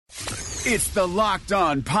It's the Locked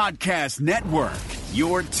On Podcast Network,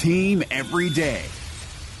 your team every day.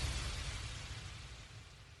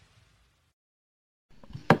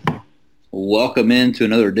 Welcome in to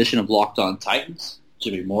another edition of Locked On Titans.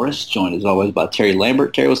 Jimmy Morris, joined as always by Terry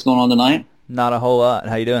Lambert. Terry, what's going on tonight? Not a whole lot.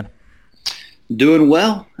 How you doing? Doing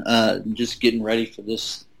well. Just getting ready for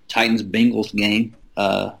this Titans-Bengals game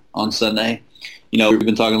on Sunday. You know, we've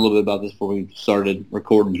been talking a little bit about this before we started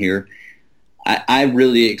recording here. I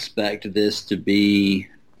really expect this to be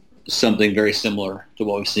something very similar to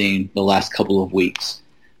what we've seen the last couple of weeks.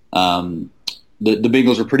 The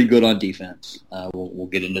Bengals are pretty good on defense. We'll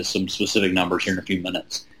get into some specific numbers here in a few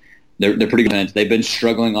minutes. They're pretty good. They've been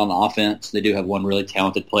struggling on offense. They do have one really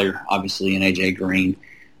talented player, obviously, in A.J. Green.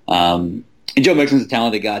 And Joe Mixon's a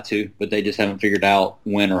talented guy, too, but they just haven't figured out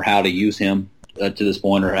when or how to use him to this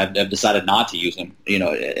point, or have decided not to use him,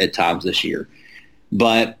 at times this year.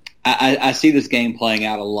 But I see this game playing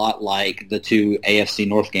out a lot like the two AFC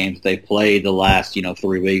North games they played the last,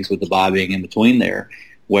 3 weeks, with the bye being in between there,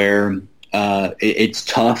 where it's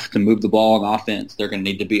tough to move the ball on offense. They're going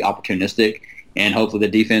to need to be opportunistic, and hopefully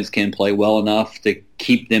the defense can play well enough to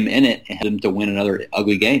keep them in it and have them to win another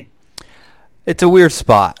ugly game. It's a weird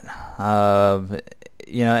spot. And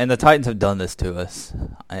the Titans have done this to us.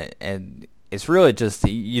 And it's really just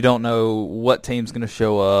you don't know what team's going to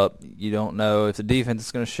show up. You don't know if the defense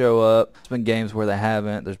is going to show up. There's been games where they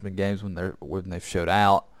haven't. There's been games when they've showed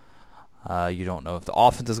out. You don't know if the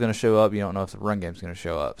offense is going to show up. You don't know if the run game is going to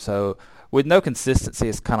show up. So with no consistency,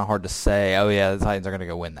 it's kind of hard to say, oh, yeah, the Titans are going to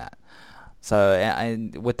go win that. So,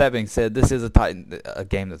 and with that being said, this is a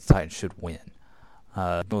game that the Titans should win.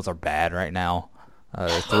 The Bengals are bad right now. They're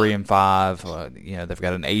 3-5. They've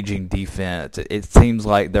got an aging defense. It seems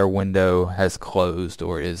like their window has closed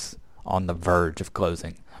or is on the verge of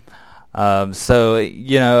closing. The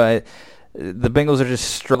Bengals are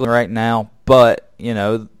just struggling right now. But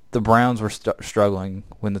the Browns were struggling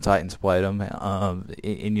when the Titans played them,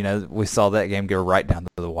 and we saw that game go right down to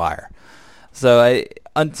the wire. So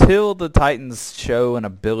until the Titans show an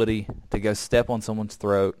ability to go step on someone's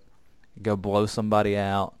throat, go blow somebody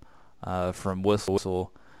out from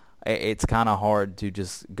whistle, it's kind of hard to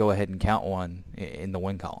just go ahead and count one in the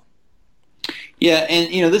win column. Yeah,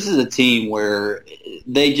 and this is a team where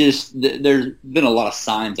there's been a lot of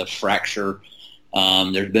signs of fracture.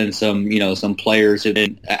 There's been some players who've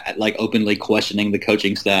been openly questioning the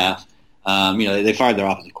coaching staff. They fired their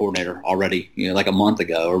offensive coordinator already, like a month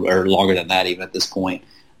ago or longer than that even at this point.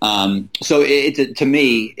 So to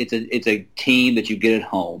me, it's a team that you get at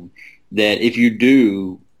home that if you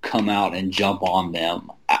do come out and jump on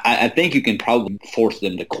them, I think you can probably force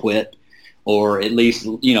them to quit or at least,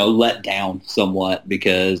 let down somewhat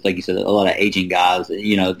because, like you said, a lot of aging guys,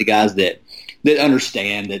 the guys that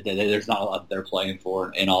understand that there's not a lot they're playing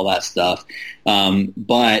for and all that stuff.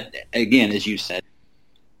 But, again, as you said,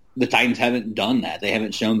 the Titans haven't done that. They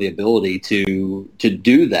haven't shown the ability to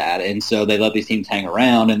do that, and so they let these teams hang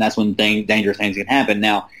around, and that's when dangerous things can happen.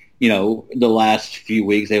 Now, the last few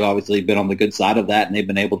weeks they've obviously been on the good side of that, and they've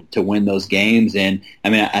been able to win those games. And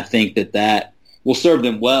I think that will serve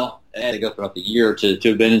them well as they go throughout the year to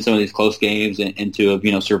have been in some of these close games and to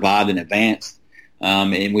have survived and advanced.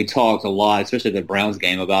 And we talked a lot, especially the Browns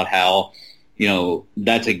game, about how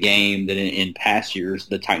that's a game that in past years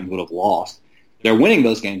the Titans would have lost. They're winning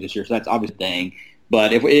those games this year, so that's obviously a thing.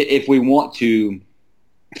 But if we want to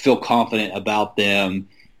feel confident about them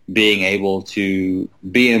being able to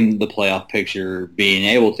be in the playoff picture, being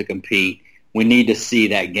able to compete, we need to see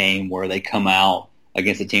that game where they come out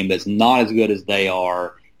against a team that's not as good as they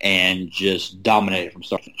are and just dominate it from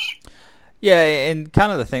start to finish. Yeah, and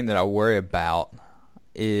kind of the thing that I worry about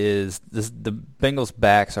is the Bengals'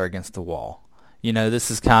 backs are against the wall.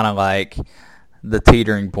 This is kind of like the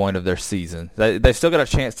teetering point of their season. They've still got a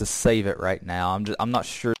chance to save it right now. I'm not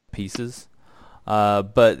sure the pieces.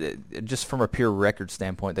 But just from a pure record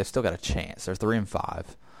standpoint, they've still got a chance. They're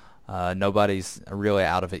 3-5. Nobody's really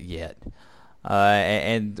out of it yet.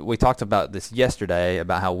 And we talked about this yesterday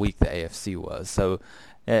about how weak the AFC was. So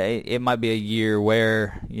it might be a year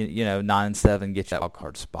where 9-7 gets you that wild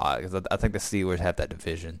card spot because I think the Steelers have that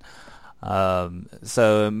division.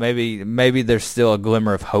 So maybe there's still a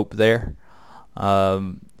glimmer of hope there.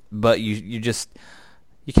 But you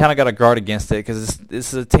kind of got to guard against it because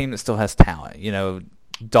this is a team that still has talent.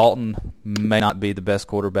 Dalton may not be the best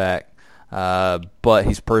quarterback, but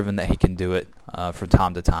he's proven that he can do it from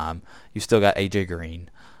time to time. You've still got A.J. Green.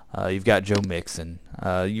 You've got Joe Mixon.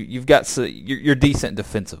 You're decent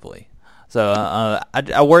defensively. So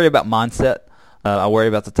I worry about mindset. I worry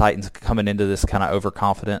about the Titans coming into this kind of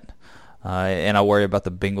overconfident. And I worry about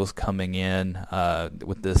the Bengals coming in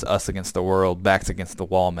with this us against the world, backs against the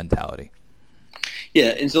wall mentality.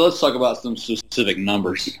 Yeah, and so let's talk about some specific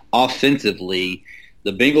numbers. Offensively,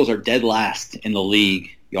 the Bengals are dead last in the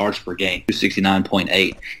league yards per game, 269.8,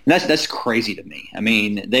 and that's crazy to me. I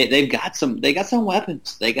mean, they got some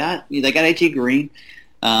weapons. They got A.J. Green,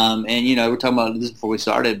 and we're talking about this before we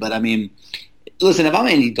started, but I mean, listen, if I'm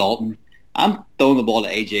Andy Dalton, I'm throwing the ball to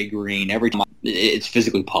A.J. Green every time it's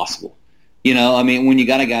physically possible. I mean, when you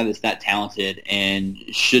got a guy that's that talented and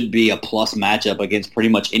should be a plus matchup against pretty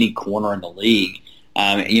much any corner in the league,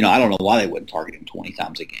 I don't know why they wouldn't target him 20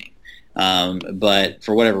 times a game. But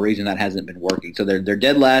for whatever reason, that hasn't been working. So they're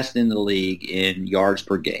dead last in the league in yards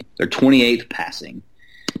per game. They're 28th passing.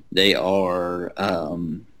 They are,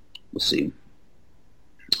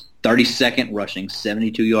 32nd rushing,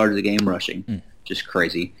 72 yards a game rushing, just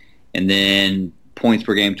crazy. And then points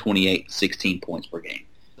per game, 28, 16 points per game.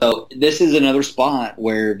 So this is another spot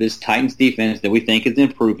where this Titans defense that we think is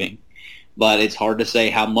improving, but it's hard to say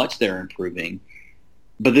how much they're improving.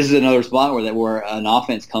 But this is another spot where an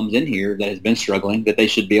offense comes in here that has been struggling that they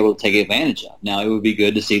should be able to take advantage of. Now, it would be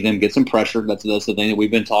good to see them get some pressure. That's the thing that we've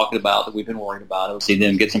been talking about, that we've been worried about. We'll see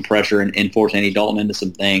them get some pressure and force Andy Dalton into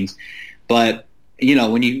some things. But,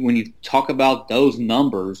 when you talk about those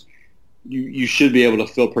numbers, you should be able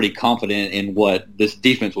to feel pretty confident in what this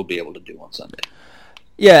defense will be able to do on Sunday.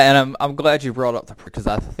 Yeah, and I'm glad you brought up because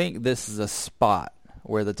I think this is a spot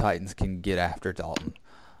where the Titans can get after Dalton.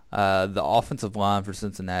 The offensive line for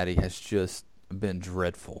Cincinnati has just been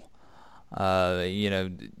dreadful.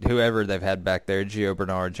 Whoever they've had back there, Gio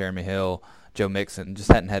Bernard, Jeremy Hill, Joe Mixon,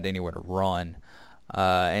 just hadn't had anywhere to run.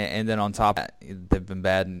 And then on top of that, they've been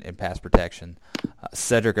bad in pass protection.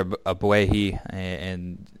 Cedric Abuehi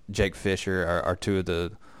and Jake Fisher are two of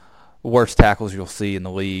the worst tackles you'll see in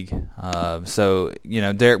the league. So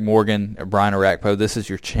Derek Morgan, Brian Orakpo, this is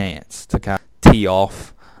your chance to kind of tee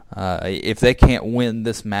off. If they can't win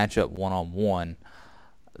this matchup one-on-one,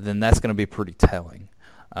 then that's going to be pretty telling.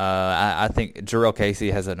 I think Jarrell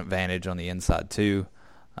Casey has an advantage on the inside too.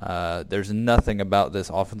 There's nothing about this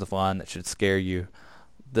offensive line that should scare you.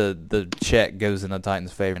 The check goes in the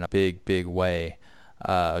Titans' favor in a big, big way,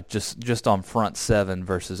 just on front seven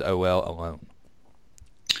versus OL alone.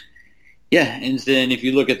 Yeah, and then if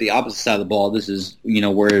you look at the opposite side of the ball, this is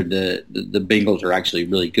where the Bengals are actually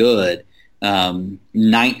really good.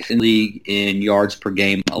 Ninth in the league in yards per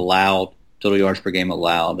game allowed, total yards per game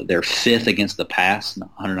allowed. They're fifth against the pass,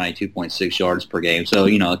 192.6 yards per game. So,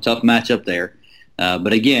 a tough matchup there.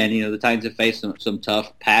 But again, the Titans have faced some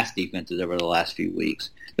tough pass defenses over the last few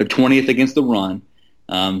weeks. They're 20th against the run.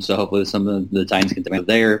 So hopefully some of the Titans can come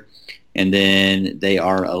there. And then they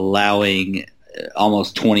are allowing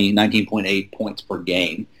almost 19.8 points per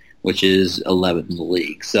game, which is 11th in the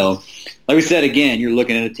league. So, like we said, again, you're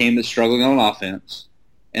looking at a team that's struggling on offense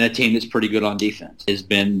and a team that's pretty good on defense. Has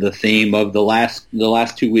been the theme of the last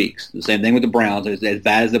 2 weeks. The same thing with the Browns. As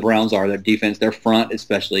bad as the Browns are, their defense, their front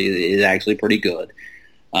especially, is actually pretty good.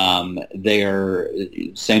 They're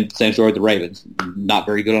same story with the Ravens. Not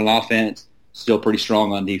very good on offense, still pretty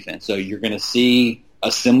strong on defense. So you're going to see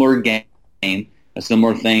a similar game, a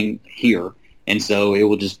similar thing here. And so it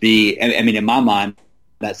will just be, I mean, in my mind,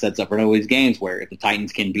 that sets up for one of these games where if the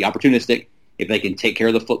Titans can be opportunistic, if they can take care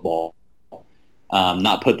of the football,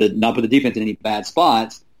 not put the defense in any bad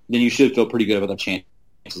spots, then you should feel pretty good about the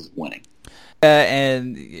chances of winning.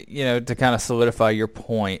 And to kind of solidify your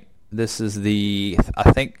point, this is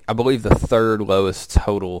I believe the third lowest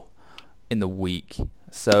total in the week.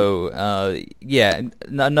 So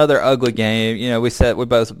another ugly game. We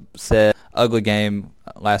both said ugly game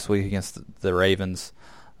last week against the Ravens.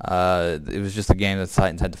 It was just a game that the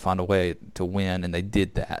Titans had to find a way to win, and they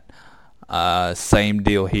did that. Same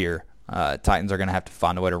deal here. Titans are going to have to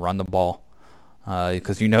find a way to run the ball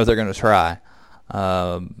because they're going to try.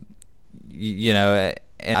 And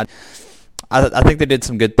I think they did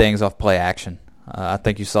some good things off play action. I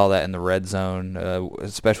think you saw that in the red zone,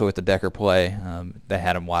 especially with the Decker play. They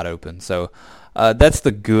had him wide open. So that's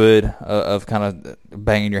the good of kind of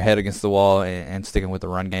banging your head against the wall and sticking with the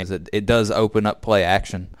run games. It does open up play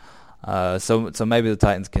action. So maybe the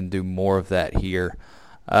Titans can do more of that here.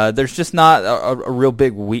 There's just not a real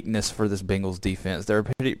big weakness for this Bengals defense. They're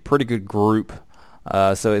a pretty good group.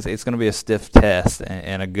 So it's going to be a stiff test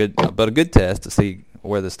and a good test to see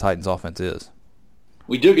where this Titans offense is.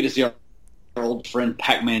 We do get to see our old friend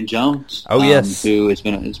Pac-Man Jones. Oh yes, who it's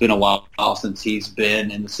been a while since he's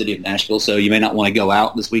been in the city of Nashville. So you may not want to go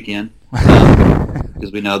out this weekend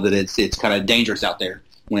because we know that it's kind of dangerous out there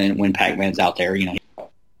when Pac-Man's out there.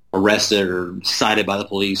 arrested or cited by the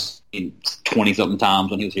police 20-something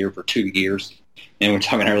times when he was here for 2 years. And we were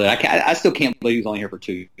talking earlier, I still can't believe he was only here for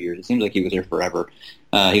 2 years. It seems like he was here forever.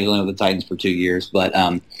 He was only with the Titans for 2 years. But,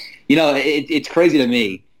 it's crazy to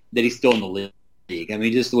me that he's still in the league. I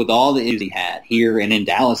mean, just with all the issues he had here and in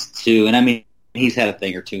Dallas, too. And, I mean, he's had a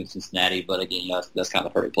thing or two in Cincinnati, but, again, that's kind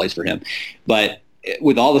of the perfect place for him. But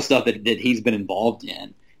with all the stuff that he's been involved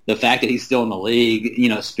in, the fact that he's still in the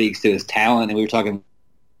league, speaks to his talent. And we were talking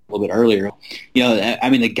a little bit earlier. I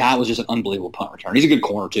mean, the guy was just an unbelievable punt returner. He's a good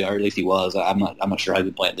corner too, or at least he was. I'm not sure how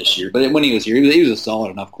he played this year, but when he was here, he was a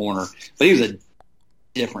solid enough corner. But he was a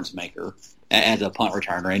difference maker as a punt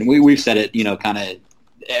returner, and we've said it, kind of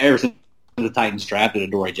ever since the Titans drafted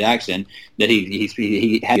Adoree Jackson that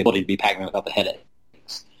he had the ability to be Pac-Man without the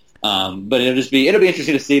headaches. But it'll be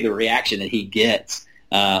interesting to see the reaction that he gets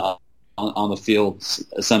on the field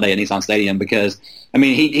Sunday at Nissan Stadium, because I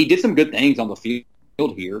mean he did some good things on the field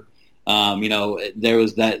here. There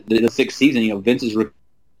was the sixth season, Vince's rookie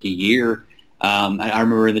year. I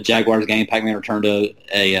remember in the Jaguars game, Pac-Man returned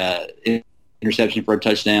a interception for a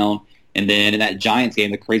touchdown, and then in that Giants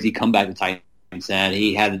game, the crazy comeback the Titans had,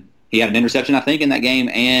 he had an interception, I think, in that game,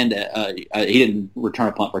 and he didn't return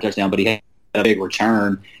a punt for a touchdown, but he had a big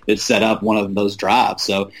return that set up one of those drives.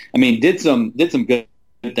 So, I mean, did some good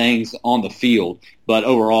things on the field, but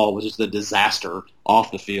overall was just a disaster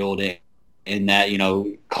off the field, and that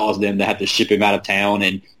caused them to have to ship him out of town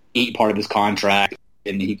and eat part of his contract,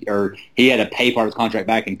 and he had to pay part of his contract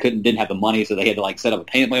back and didn't have the money, so they had to set up a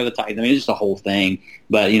payment plan with the Titans. I mean, it's just a whole thing.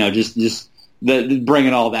 But just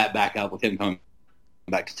bringing all that back up with him coming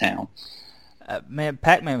back to town. Man,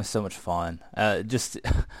 Pac-Man was so much fun. Just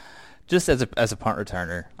as a punt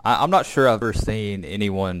returner, I'm not sure I've ever seen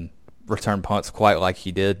anyone return punts quite like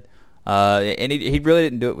he did. And he really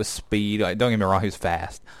didn't do it with speed. Don't get me wrong, he was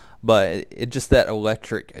fast. But it just that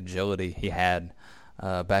electric agility he had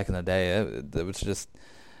back in the day,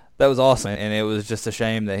 that was awesome. And it was just a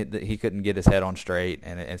shame that he couldn't get his head on straight,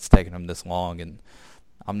 and it's taken him this long. And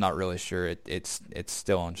I'm not really sure it's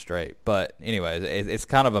still on straight. But anyways, it's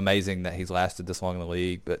kind of amazing that he's lasted this long in the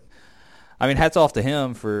league. But I mean, hats off to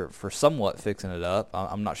him for somewhat fixing it up.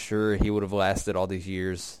 I'm not sure he would have lasted all these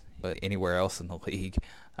years anywhere else in the league.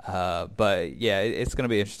 But yeah, it's going to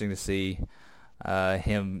be interesting to see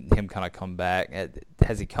him kind of come back.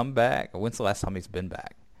 Has he come back? When's the last time he's been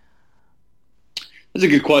back? That's a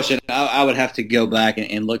good question. I would have to go back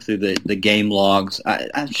and look through the game logs.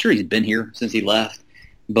 I'm sure he's been here since he left,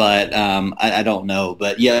 but I don't know.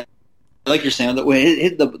 But yeah, like you're saying,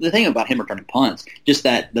 the thing about him returning punts, just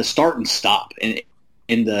that the start and stop and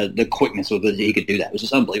the quickness with which he could do that was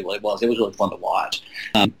just unbelievable. It was really fun to watch.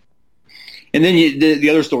 And then the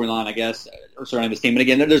other storyline, I guess, surrounding this team. And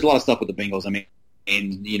again, there's a lot of stuff with the Bengals. I mean,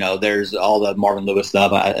 there's all the Marvin Lewis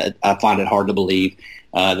stuff. I find it hard to believe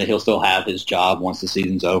that he'll still have his job once the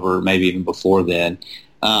season's over, maybe even before then.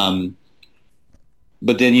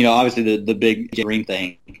 But then, obviously the big Green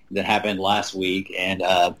thing that happened last week, and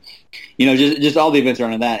just all the events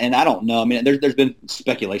surrounding that. And I don't know. I mean, there's been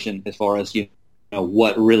speculation as far as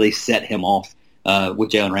what really set him off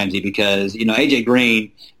with Jalen Ramsey, because AJ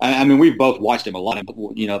Green. I mean, we've both watched him a lot.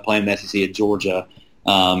 Playing the SEC at Georgia,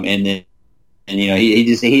 and then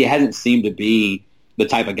he hasn't seemed to be the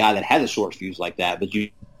type of guy that has a short fuse like that. But you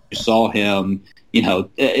saw him.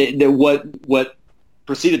 What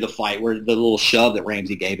preceded the fight, where the little shove that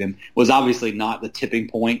Ramsey gave him was obviously not the tipping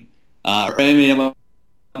point. That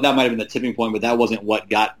might have been the tipping point, but that wasn't what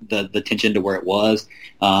got the tension to where it was.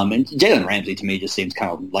 And Jalen Ramsey, to me, just seems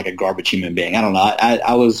kind of like a garbage human being. I don't know.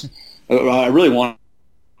 I really wanted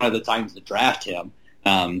the Titans to draft him.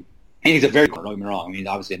 And he's a very good, don't get me wrong. I mean, he's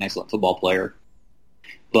obviously an excellent football player.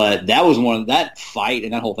 But that fight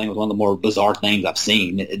and that whole thing was one of the more bizarre things I've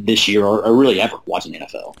seen this year or really ever watching the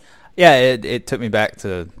NFL. Yeah, it took me back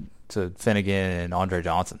to Finnegan and Andre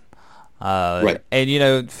Johnson. Right.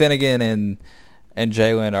 And, Finnegan and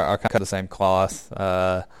Jalen are kind of the same class.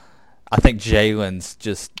 I think Jalen's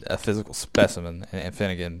just a physical specimen, and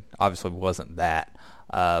Finnegan obviously wasn't that.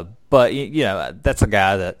 But that's a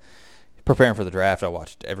guy that, preparing for the draft, I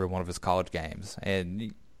watched every one of his college games,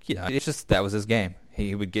 and it's just that was his game.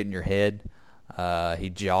 He would get in your head,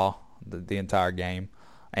 he'd jaw the entire game,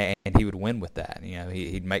 and he would win with that.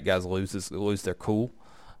 He'd make guys lose their cool,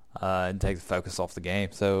 and take the focus off the game.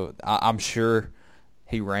 So I'm sure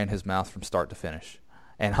he ran his mouth from start to finish,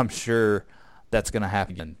 and I'm sure that's going to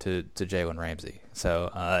happen to Jalen Ramsey. So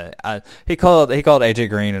he called AJ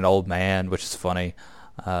Green an old man, which is funny.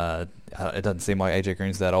 It doesn't seem like AJ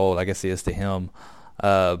Green's that old. I guess he is to him.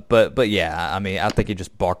 But yeah, I mean, I think he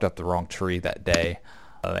just barked up the wrong tree that day.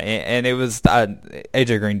 And it was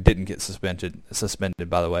A.J. Green didn't get suspended.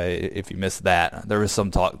 By the way, if you missed that, there was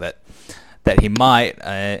some talk that he might,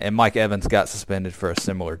 and Mike Evans got suspended for a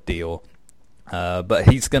similar deal. But A.J.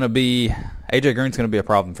 Green's going to be a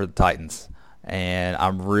problem for the Titans, and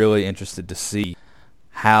I'm really interested to see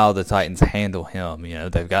how the Titans handle him. You know,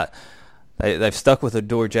 they've stuck with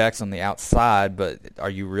Adoree Jackson on the outside, but are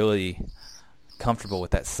you really comfortable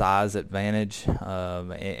with that size advantage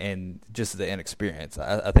and just the inexperience?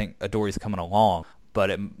 I think Adoree's coming along, but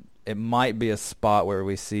it might be a spot where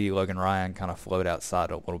we see Logan Ryan kind of float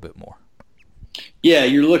outside a little bit more. Yeah,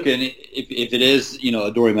 you're looking, if it is,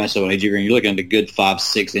 Adoree Meso and A.J. Green, you're looking at a good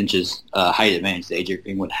 5-6 inches height advantage that A.J.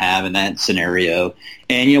 Green would have in that scenario.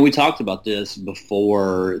 And, we talked about this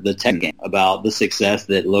before the Tech game, about the success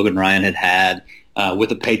that Logan Ryan had with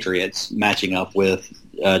the Patriots matching up with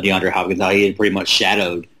DeAndre Hopkins. How he had pretty much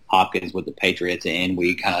shadowed Hopkins with the Patriots, and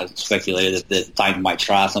we kind of speculated that the Titans might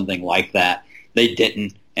try something like that. They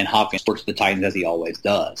didn't, and Hopkins works the Titans as he always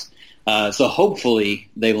does. So hopefully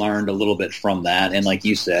they learned a little bit from that, and like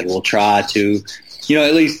you said, we'll try to,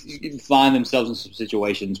 at least find themselves in some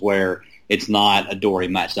situations where it's not Adoree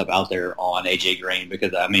matched up out there on A.J. Green,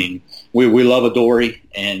 because, we love Adoree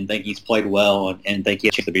and think he's played well and think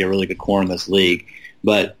he has to be a really good corner in this league.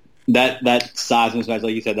 But that size mismatch,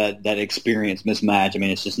 like you said, that experience mismatch,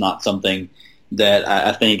 it's just not something that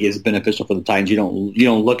I think is beneficial for the Titans. You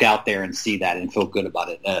don't look out there and see that and feel good about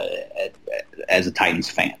it as a Titans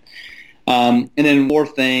fan. And then more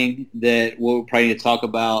thing that we'll probably need to talk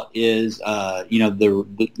about is,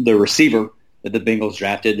 the receiver that the Bengals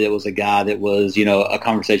drafted. That was a guy that was, a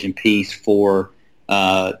conversation piece for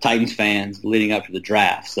Titans fans leading up to the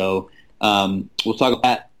draft. So we'll talk about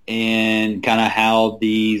that and kind of how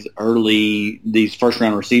these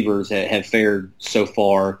first-round receivers have fared so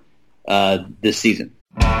far this season.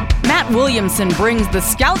 Matt Williamson brings the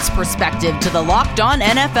scout's perspective to the Locked On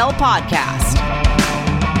NFL podcast.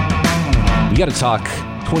 We got to talk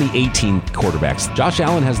 2018 quarterbacks. Josh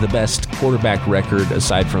Allen has the best quarterback record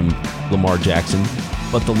aside from Lamar Jackson,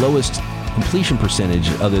 but the lowest completion percentage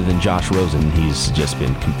other than Josh Rosen. He's just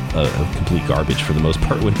been complete garbage for the most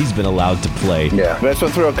part when he's been allowed to play. Yeah, but I just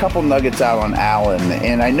want to throw a couple nuggets out on Allen,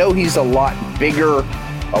 and I know he's a lot bigger,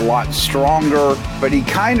 a lot stronger, but he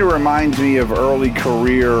kind of reminds me of early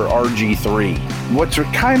career RG3. What's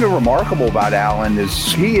kind of remarkable about Allen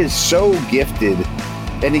is he is so gifted.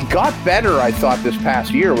 And he got better, I thought, this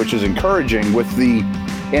past year, which is encouraging, with the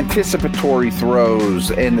anticipatory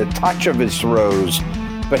throws and the touch of his throws.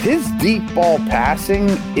 But his deep ball passing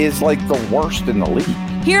is like the worst in the league.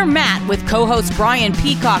 Hear Matt with co-host Brian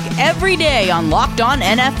Peacock every day on Locked On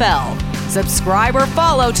NFL. Subscribe or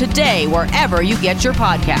follow today wherever you get your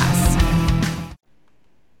podcasts.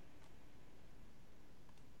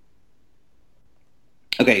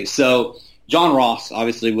 Okay, so John Ross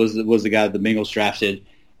obviously was the guy that the Bengals drafted.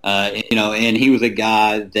 And he was a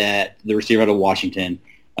guy that the receiver out of Washington.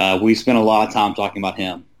 We spent a lot of time talking about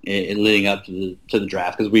him leading up to the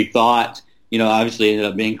draft, because we thought, obviously it ended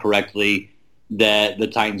up being correctly, that the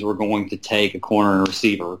Titans were going to take a corner and a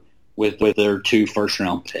receiver with their 2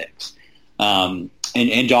 first-round picks. And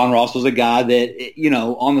John Ross was a guy that,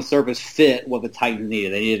 on the surface fit what the Titans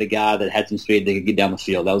needed. They needed a guy that had some speed that could get down the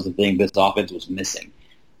field. That was the thing this offense was missing.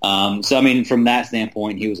 From that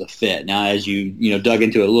standpoint, he was a fit. Now, as you dug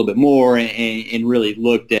into it a little bit more and really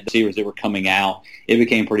looked at the receivers that were coming out, it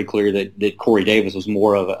became pretty clear that Corey Davis was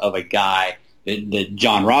more of a guy that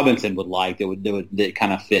John Robinson would like, that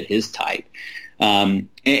kind of fit his type. And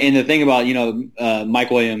the thing about Mike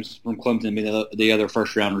Williams from Clemson being the other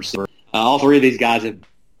first round receiver, all 3 of these guys have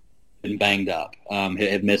been banged up,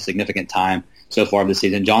 have missed significant time so far this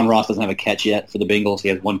season. John Ross doesn't have a catch yet for the Bengals. He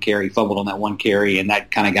has 1 carry, fumbled on that 1 carry, and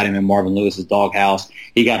that kind of got him in Marvin Lewis's doghouse.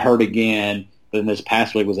 He got hurt again, but then this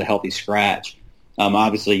past week was a healthy scratch.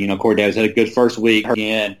 Obviously, Corey Davis had a good first week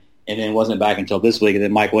again, and then wasn't back until this week, and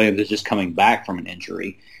then Mike Williams is just coming back from an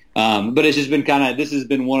injury. But it's just been this has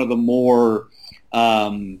been one of the more,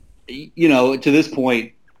 to this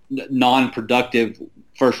point, non-productive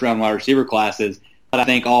first-round wide receiver classes. But I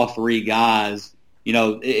think all 3 guys,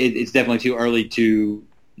 it's definitely too early to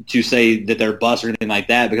say that they're bust or anything like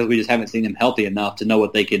that, because we just haven't seen them healthy enough to know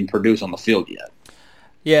what they can produce on the field yet.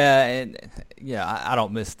 Yeah, and I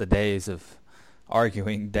don't miss the days of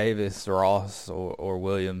arguing Davis, Ross, or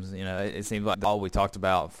Williams. It seems like all we talked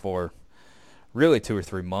about for really 2 or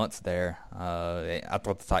 3 months there. I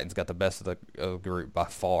thought the Titans got the best of the group by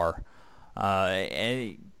far.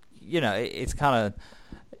 It's kind of,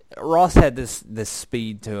 Ross had this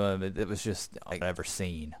speed to him that was just like I've never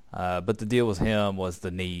seen. But the deal with him was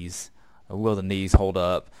the knees. Will the knees hold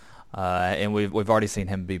up? and we've already seen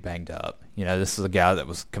him be banged up. This is a guy that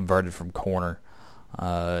was converted from corner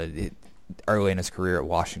early in his career at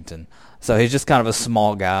Washington. So he's just kind of a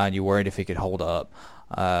small guy, and you worried if he could hold up.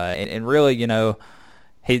 And really,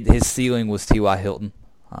 his ceiling was T.Y. Hilton.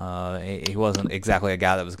 He wasn't exactly a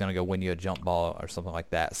guy that was going to go win you a jump ball or something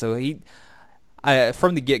like that. So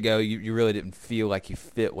from the get-go, you really didn't feel like he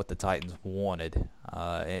fit what the Titans wanted,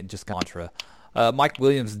 and just contra. Mike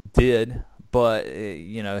Williams did, but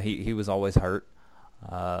he was always hurt.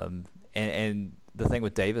 And the thing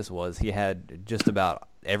with Davis was he had just about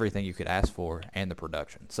everything you could ask for and the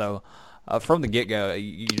production. So from the get-go,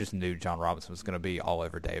 you just knew John Robinson was going to be all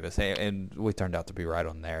over Davis, and we turned out to be right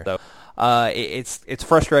on there. So it's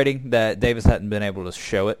frustrating that Davis hadn't been able to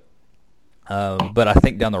show it, but I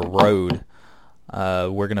think down the road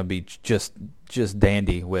we're going to be just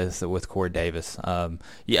dandy with Corey Davis.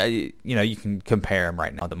 You can compare him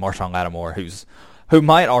right now to Marshawn Lattimore, who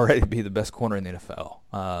might already be the best corner in the NFL.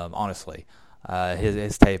 Honestly,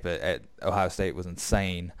 his tape at Ohio State was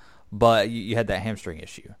insane, but you had that hamstring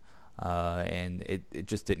issue, and it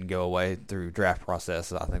just didn't go away through draft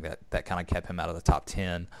process. I think that kind of kept him out of the top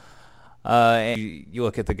 10. And you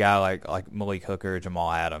look at the guy like Malik Hooker,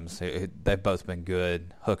 Jamal Adams. They've both been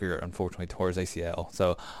good. Hooker, unfortunately, tore his ACL.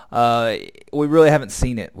 So we really haven't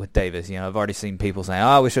seen it with Davis. I've already seen people saying,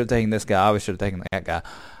 "Oh, we should have taken this guy. We should have taken that guy."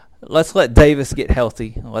 Let's let Davis get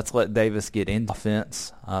healthy. Let's let Davis get into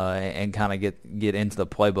offense and kind of get into the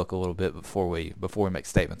playbook a little bit before we make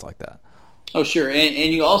statements like that. Oh, sure.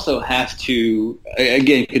 And you also have to,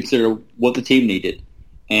 again, consider what the team needed.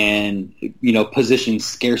 And, position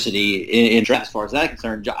scarcity in draft. As far as that's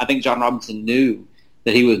concerned, I think John Robinson knew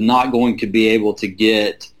that he was not going to be able to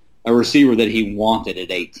get a receiver that he wanted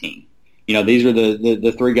at 18. These are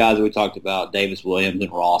the three guys that we talked about, Davis, Williams,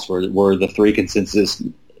 and Ross, were the three consensus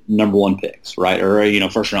number one picks, right? Or,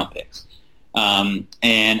 first-round picks.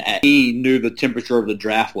 And he knew the temperature of the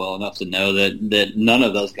draft well enough to know that none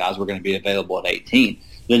of those guys were going to be available at 18.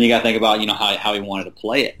 Then you got to think about, how he wanted to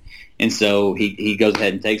play it. And so he goes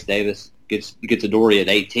ahead and takes Davis, gets Adoree at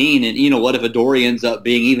 18. And what if Adoree ends up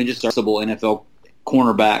being even just a serviceable NFL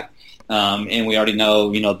cornerback? And we already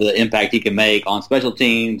know, the impact he can make on special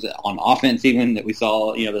teams, on offense even, that we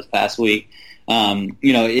saw, this past week.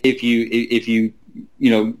 If you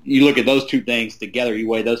look at those two things together, you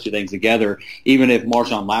weigh those two things together, even if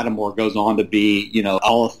Marshawn Lattimore goes on to be,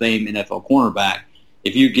 Hall of Fame NFL cornerback,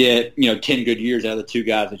 if you get, 10 good years out of the two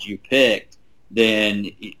guys that you picked, then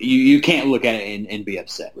you can't look at it and be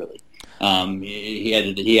upset, really. He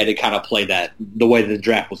had to kind of play that the way the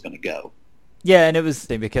draft was going to go. Yeah, and it was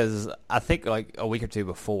because I think like a week or two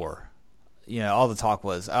before, all the talk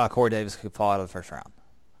was, Corey Davis could fall out of the first round.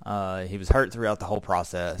 He was hurt throughout the whole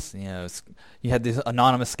process. You had these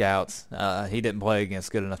anonymous scouts. He didn't play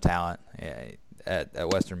against good enough talent at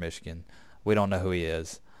Western Michigan. We don't know who he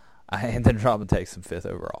is. And then Robin takes him 5th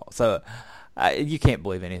overall. So you can't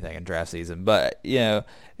believe anything in draft season. But,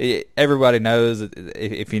 everybody knows,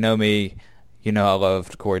 if you know me, I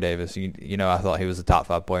loved Corey Davis. I thought he was a top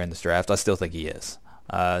 5 player in this draft. I still think he is.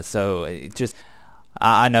 So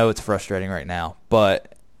I know it's frustrating right now.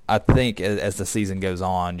 But I think as the season goes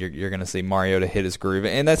on, you're going to see Mariota hit his groove.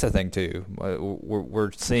 And that's the thing, too.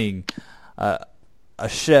 We're seeing a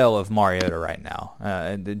shell of Mariota right now.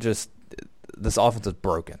 And this offense is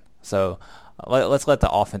broken. So let's let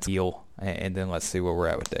the offense heal, and then let's see where we're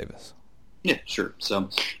at with Davis. Yeah, sure. So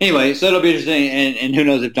anyway, so it'll be interesting, and who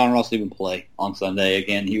knows if John Ross will even play on Sunday.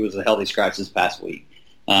 Again, he was a healthy scratch this past week.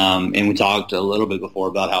 And we talked a little bit before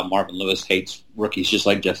about how Marvin Lewis hates rookies just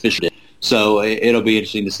like Jeff Fisher did. So it'll be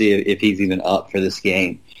interesting to see if he's even up for this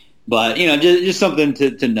game. But, just something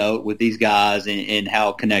to note with these guys and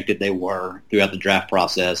how connected they were throughout the draft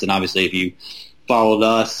process. And obviously if you followed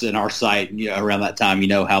us and our site around that time,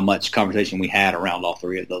 how much conversation we had around all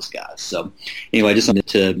three of those guys. So anyway, just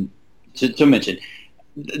something to mention.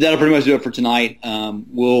 That'll pretty much do it for tonight.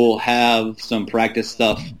 We'll have some practice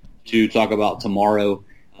stuff to talk about tomorrow.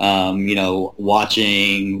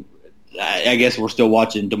 Watching, I guess we're still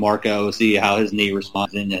watching DeMarco, see how his knee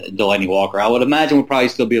responds, and Delaney Walker. I would imagine we'll probably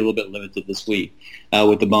still be a little bit limited this week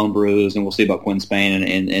with the bone bruise, and we'll see about Quinn Spain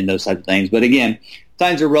and those types of things. But again,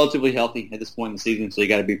 Titans are relatively healthy at this point in the season, so you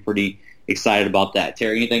got to be pretty excited about that.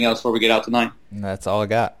 Terry, anything else before we get out tonight? That's all I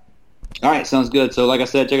got. All right, sounds good. So like I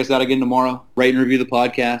said, check us out again tomorrow. Rate and review the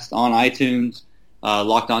podcast on iTunes,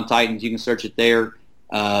 Locked On Titans. You can search it there.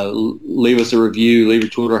 Leave us a review. Leave your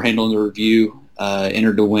Twitter handle in the review.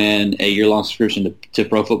 Enter to win a year-long subscription to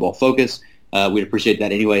Pro Football Focus. We'd appreciate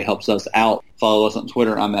that anyway. Helps us out. Follow us on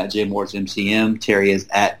Twitter. I'm at JMorrisMCM. Terry is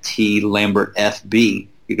at TLambertFB.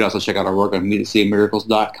 You can also check out our work on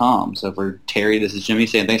MusicCityMiracles.com. So for Terry, this is Jimmy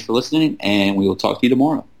saying thanks for listening, and we will talk to you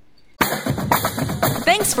tomorrow.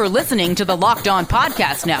 Thanks for listening to the Locked On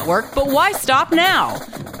Podcast Network, but why stop now?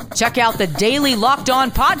 Check out the daily Locked On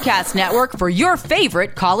Podcast Network for your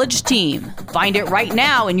favorite college team. Find it right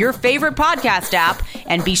now in your favorite podcast app,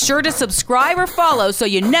 and be sure to subscribe or follow so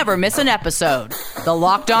you never miss an episode. The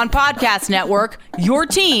Locked On Podcast Network, your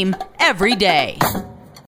team every day.